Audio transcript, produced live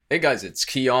Hey guys, it's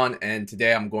Keon, and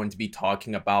today I'm going to be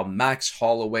talking about Max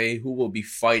Holloway, who will be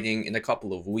fighting in a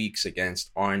couple of weeks against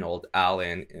Arnold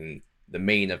Allen in the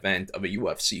main event of a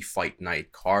UFC Fight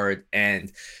Night card.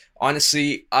 And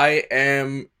honestly, I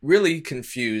am really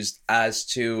confused as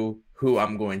to who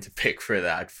I'm going to pick for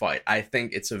that fight. I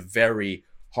think it's a very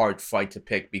hard fight to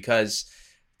pick because,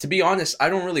 to be honest, I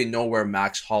don't really know where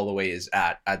Max Holloway is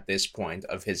at this point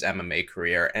of his MMA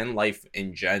career and life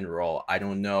in general. I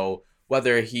don't know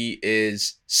whether he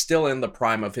is still in the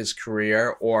prime of his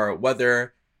career or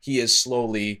whether he is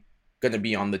slowly going to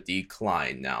be on the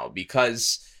decline now,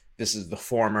 because this is the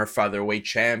former featherweight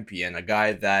champion, a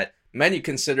guy that many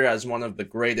consider as one of the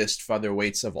greatest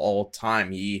featherweights of all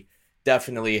time. He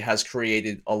definitely has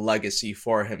created a legacy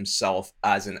for himself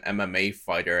as an MMA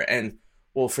fighter and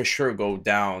will for sure go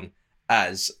down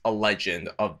as a legend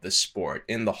of the sport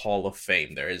in the Hall of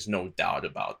Fame. There is no doubt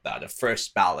about that. A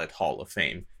first ballot Hall of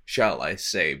Fame, shall I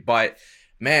say. But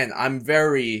man, I'm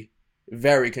very,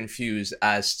 very confused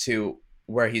as to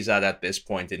where he's at this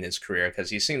point in his career, because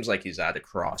he seems like he's at a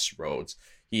crossroads.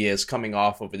 He is coming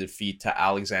off of a defeat to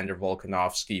Alexander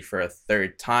Volkanovski for a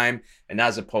third time, and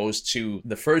as opposed to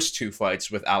the first two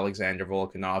fights with Alexander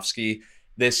Volkanovski,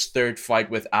 this third fight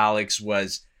with Alex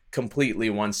was completely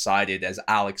one-sided, as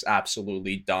Alex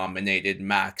absolutely dominated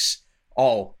Max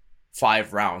all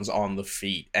 5 rounds on the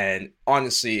feet. And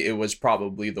honestly, it was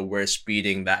probably the worst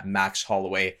beating that Max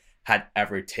Holloway had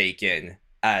ever taken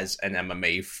as an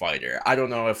MMA fighter. I don't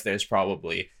know if there's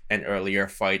probably an earlier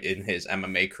fight in his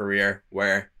MMA career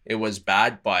where it was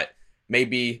bad, but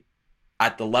maybe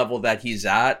at the level that he's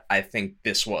at, I think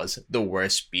this was the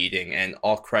worst beating. And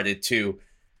all credit to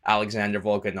Alexander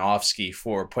Volkanovski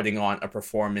for putting on a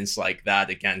performance like that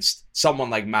against someone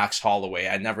like Max Holloway.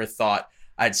 I never thought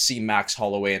I'd see Max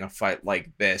Holloway in a fight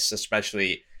like this,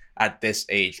 especially at this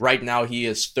age. Right now, he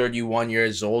is 31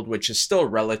 years old, which is still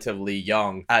relatively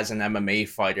young as an MMA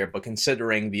fighter, but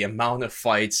considering the amount of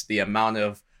fights, the amount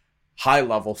of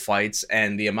high-level fights,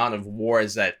 and the amount of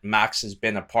wars that Max has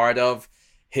been a part of,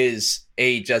 his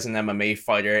age as an MMA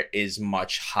fighter is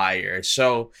much higher.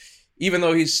 So even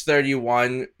though he's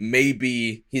 31,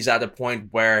 maybe he's at a point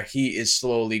where he is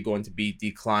slowly going to be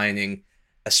declining,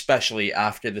 especially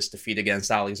after this defeat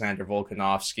against Alexander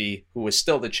Volkanovski, who is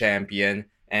still the champion.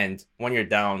 And when you're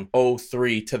down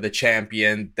 0-3 to the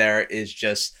champion, there is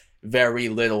just very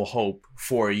little hope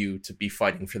for you to be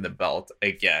fighting for the belt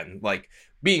again. Like,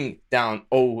 being down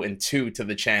 0-2 to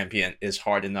the champion is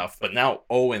hard enough, but now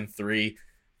 0-3,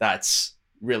 that's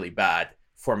really bad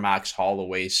for Max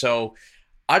Holloway. So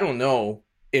I don't know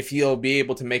if he'll be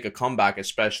able to make a comeback,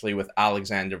 especially with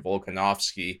Alexander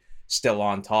Volkanovski still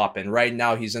on top. And right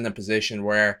now he's in a position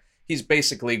where he's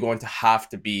basically going to have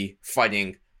to be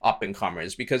fighting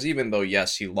up-and-comers, because even though,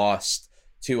 yes, he lost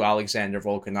to Alexander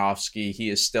Volkanovski, he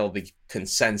is still the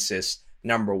consensus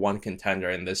number one contender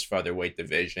in this featherweight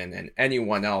division. And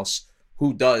anyone else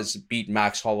who does beat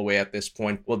Max Holloway at this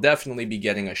point will definitely be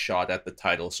getting a shot at the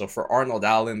title. So for Arnold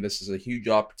Allen, this is a huge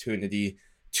opportunity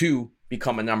to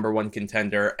become a number one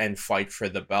contender and fight for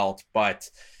the belt. But,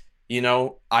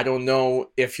 I don't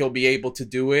know if he'll be able to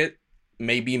do it.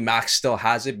 Maybe Max still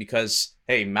has it because,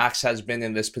 hey, Max has been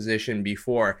in this position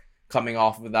before, coming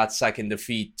off of that second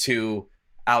defeat to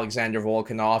Alexander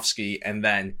Volkanovski, and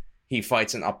then he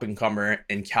fights an up-and-comer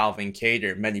in Calvin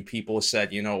Kattar. Many people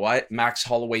said, you know what? Max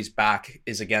Holloway's back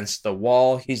is against the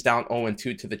wall. He's down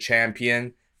 0-2 to the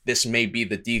champion. This may be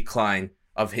the decline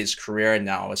of his career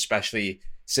now, especially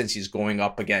since he's going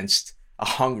up against a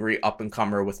hungry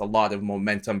up-and-comer with a lot of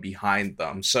momentum behind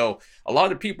them. So a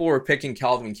lot of people were picking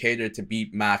Calvin Kattar to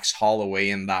beat Max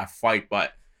Holloway in that fight,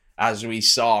 but as we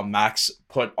saw, Max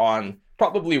put on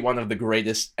probably one of the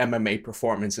greatest MMA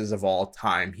performances of all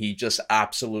time. He just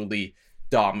absolutely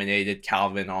dominated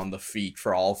Calvin on the feet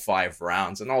for all 5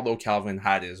 rounds. And although Calvin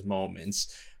had his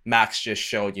moments, Max just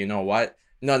showed, you know what?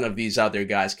 None of these other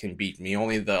guys can beat me.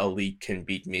 Only the elite can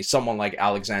beat me. Someone like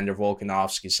Alexander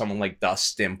Volkanovski, someone like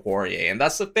Dustin Poirier. And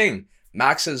that's the thing.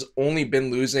 Max has only been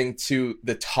losing to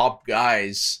the top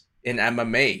guys in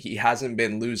MMA. He hasn't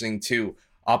been losing to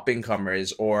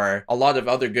up-and-comers or a lot of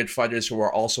other good fighters who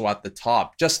are also at the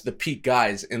top. Just the peak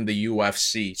guys in the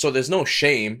UFC. So there's no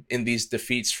shame in these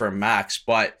defeats for Max,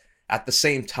 but at the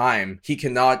same time, he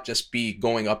cannot just be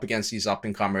going up against these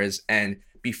up-and-comers and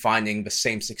be finding the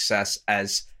same success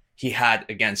as he had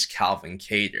against Calvin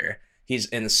Kattar. He's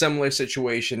in a similar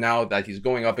situation now that he's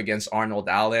going up against Arnold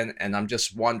Allen, and I'm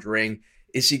just wondering,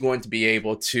 is he going to be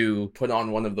able to put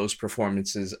on one of those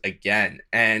performances again?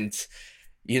 And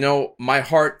my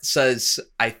heart says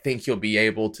I think he'll be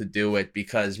able to do it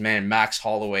because, man, Max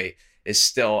Holloway is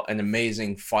still an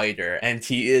amazing fighter, and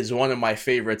he is one of my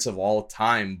favorites of all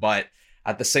time. But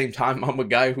at the same time, I'm a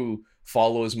guy who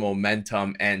follows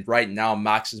momentum, and right now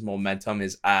Max's momentum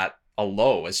is at a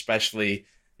low, especially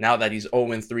now that he's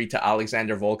 0-3 to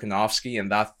Alexander Volkanovski. In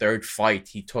that third fight,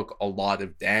 he took a lot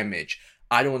of damage.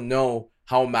 I don't know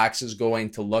how Max is going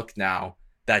to look now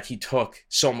that he took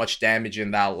so much damage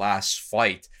in that last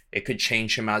fight. It could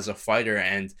change him as a fighter.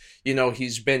 And,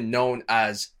 he's been known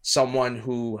as someone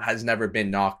who has never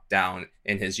been knocked down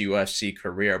in his UFC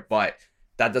career, but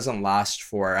that doesn't last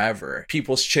forever.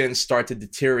 People's chins start to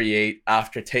deteriorate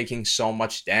after taking so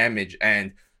much damage,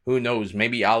 and who knows,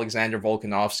 maybe Alexander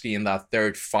Volkanovski in that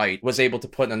third fight was able to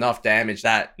put enough damage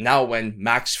that now when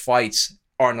Max fights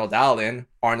Arnold Allen,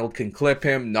 Arnold can clip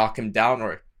him, knock him down,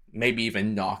 or maybe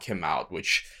even knock him out,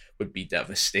 which would be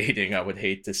devastating. I would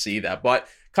hate to see that. But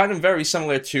kind of very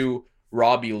similar to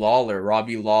Robbie Lawler.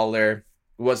 Robbie Lawler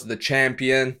was the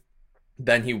champion.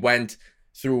 Then he went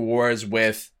through wars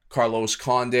with Carlos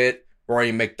Condit,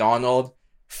 Rory McDonald,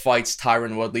 fights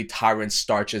Tyron Woodley. Tyron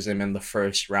starches him in the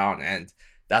first round, and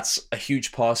that's a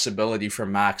huge possibility for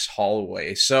Max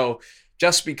Holloway. So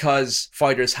just because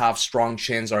fighters have strong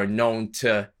chins, are known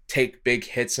to take big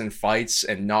hits in fights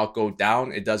and not go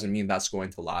down, it doesn't mean that's going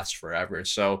to last forever.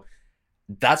 So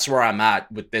that's where I'm at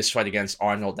with this fight against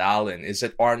Arnold Allen. Is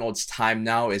it Arnold's time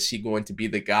now? Is he going to be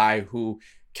the guy who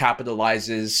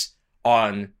capitalizes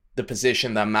on the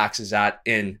position that Max is at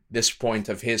in this point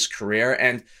of his career?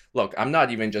 And look, I'm not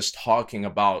even just talking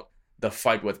about the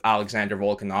fight with Alexander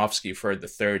Volkanovski for the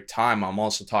third time. I'm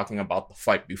also talking about the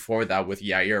fight before that with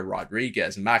Yair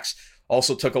Rodriguez. Max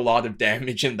also took a lot of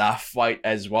damage in that fight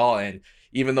as well. And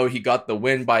even though he got the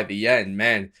win by the end,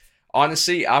 man,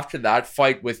 honestly, after that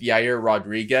fight with Yair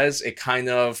Rodriguez, it kind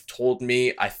of told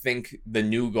me, I think the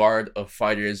new guard of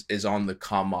fighters is on the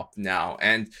come up now.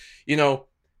 And,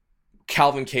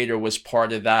 Calvin Kattar was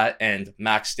part of that, and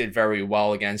Max did very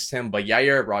well against him. But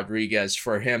Yair Rodriguez,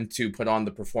 for him to put on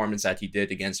the performance that he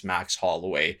did against Max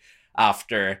Holloway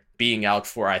after being out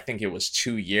for, I think it was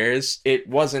 2 years, it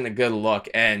wasn't a good look.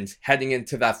 And heading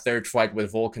into that third fight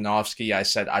with Volkanovski, I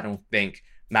said, I don't think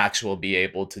Max will be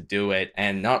able to do it.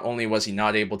 And not only was he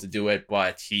not able to do it,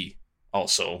 but he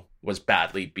also was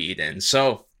badly beaten.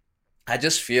 So I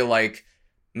just feel like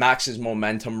Max's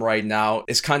momentum right now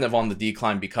is kind of on the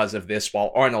decline because of this,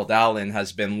 while Arnold Allen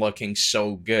has been looking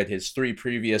so good. His 3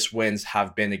 previous wins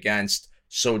have been against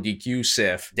Sodiq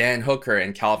Yusuff, Dan Hooker,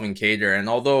 and Calvin Kattar. And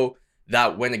although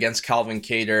that win against Calvin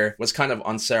Kattar was kind of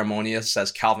unceremonious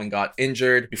as Calvin got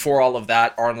injured, before all of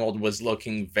that, Arnold was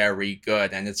looking very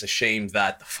good. And it's a shame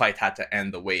that the fight had to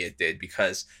end the way it did,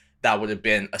 because that would have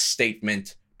been a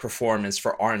statement performance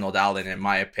for Arnold Allen, in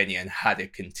my opinion, had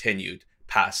it continued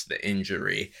past the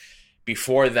injury.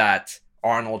 Before that,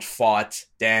 Arnold fought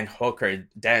Dan Hooker.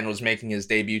 Dan was making his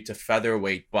debut to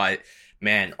featherweight, but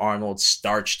man, Arnold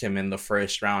starched him in the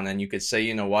first round. And you could say,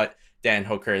 you know what, Dan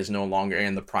Hooker is no longer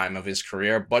in the prime of his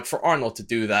career. But for Arnold to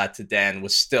do that to Dan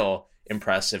was still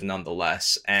impressive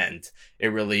nonetheless. And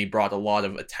it really brought a lot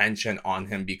of attention on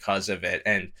him because of it.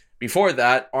 And before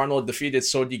that, Arnold defeated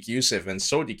Sodiq Yusuff, and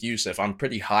Sodiq Yusuff I'm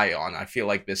pretty high on. I feel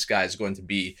like this guy is going to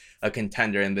be a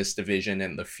contender in this division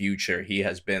in the future. He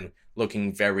has been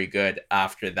looking very good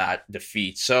after that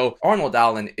defeat. So Arnold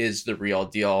Allen is the real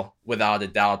deal, without a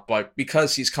doubt. But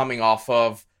because he's coming off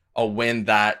of a win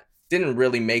that didn't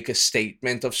really make a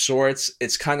statement of sorts,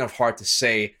 it's kind of hard to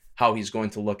say how he's going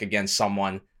to look against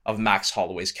someone of Max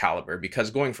Holloway's caliber, because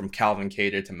going from Calvin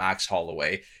Kattar to Max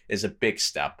Holloway is a big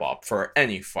step up for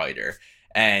any fighter.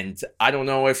 And I don't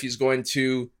know if he's going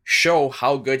to show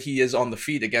how good he is on the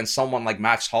feet against someone like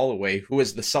Max Holloway, who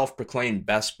is the self-proclaimed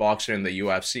best boxer in the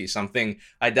UFC, something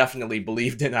I definitely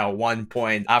believed in at one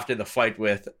point. After the fight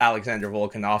with Alexander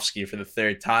Volkanovski for the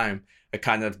third time, it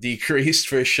kind of decreased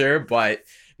for sure, but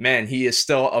man, he is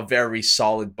still a very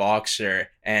solid boxer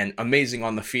and amazing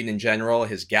on the feet in general.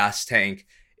 His gas tank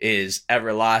is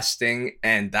everlasting,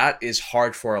 and that is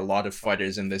hard for a lot of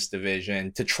fighters in this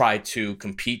division to try to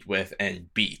compete with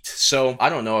and beat. So I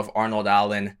don't know if Arnold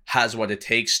Allen has what it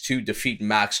takes to defeat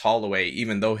Max Holloway,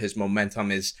 even though his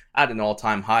momentum is at an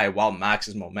all-time high, while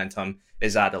Max's momentum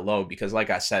is at a low, because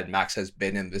like I said, Max has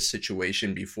been in this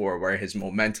situation before where his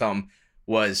momentum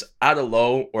was at a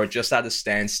low or just at a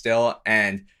standstill,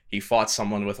 and he fought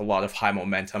someone with a lot of high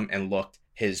momentum and looked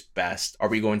his best. Are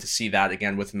we going to see that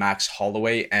again with Max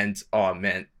Holloway? And oh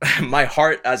man, my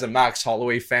heart as a Max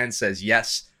Holloway fan says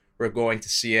yes, we're going to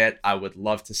see it. I would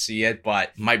love to see it,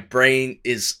 but my brain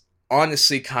is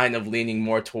honestly kind of leaning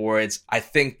more towards, I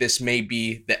think this may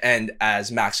be the end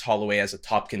as Max Holloway as a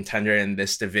top contender in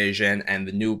this division, and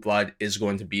the new blood is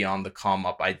going to be on the come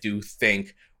up. I do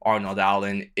think Arnold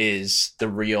Allen is the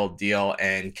real deal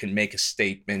and can make a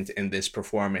statement in this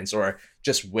performance or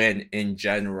just win in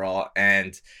general.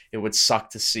 And it would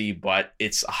suck to see, but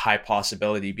it's a high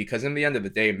possibility because in the end of the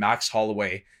day, Max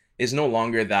Holloway is no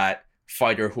longer that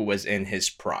fighter who was in his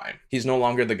prime. He's no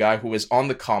longer the guy who was on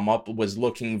the come up, was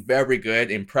looking very good,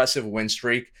 impressive win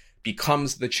streak,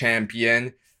 becomes the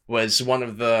champion, was one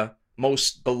of the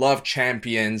most beloved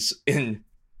champions in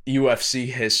UFC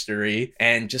history,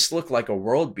 and just looked like a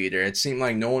world beater. It seemed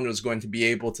like no one was going to be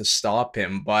able to stop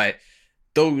him, but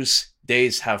those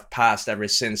days have passed ever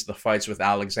since the fights with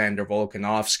Alexander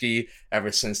Volkanovski,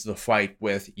 ever since the fight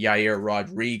with Yair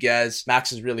Rodriguez.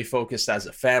 Max is really focused as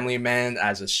a family man,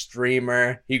 as a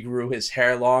streamer. He grew his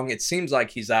hair long. It seems like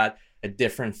he's at a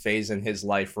different phase in his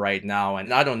life right now,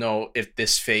 and I don't know if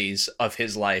this phase of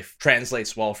his life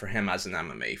translates well for him as an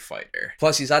MMA fighter.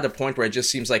 Plus, he's at a point where it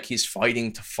just seems like he's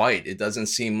fighting to fight. It doesn't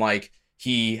seem like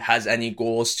he has any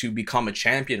goals to become a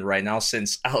champion right now,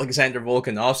 since Alexander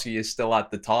Volkanovski is still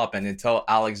at the top, and until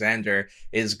Alexander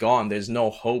is gone, there's no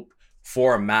hope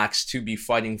for Max to be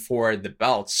fighting for the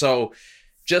belt. So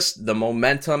just the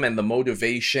momentum and the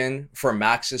motivation for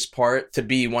Max's part to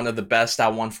be one of the best at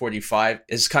 145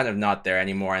 is kind of not there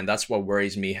anymore. And that's what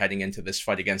worries me heading into this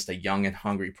fight against a young and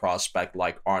hungry prospect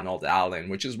like Arnold Allen,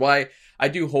 which is why I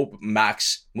do hope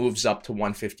Max moves up to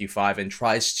 155 and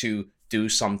tries to do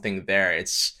something there.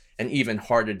 It's an even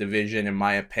harder division in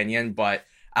my opinion, but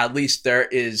at least there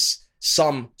is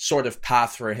some sort of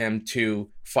path for him to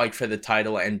fight for the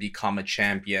title and become a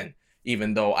champion.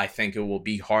 Even though I think it will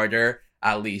be harder,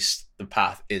 at least the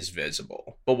path is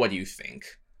visible. But what do you think?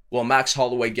 Will Max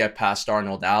Holloway get past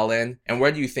Arnold Allen? And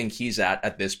where do you think he's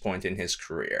at this point in his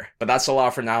career? But that's a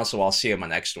lot for now, so I'll see you in my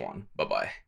next one. Bye-bye.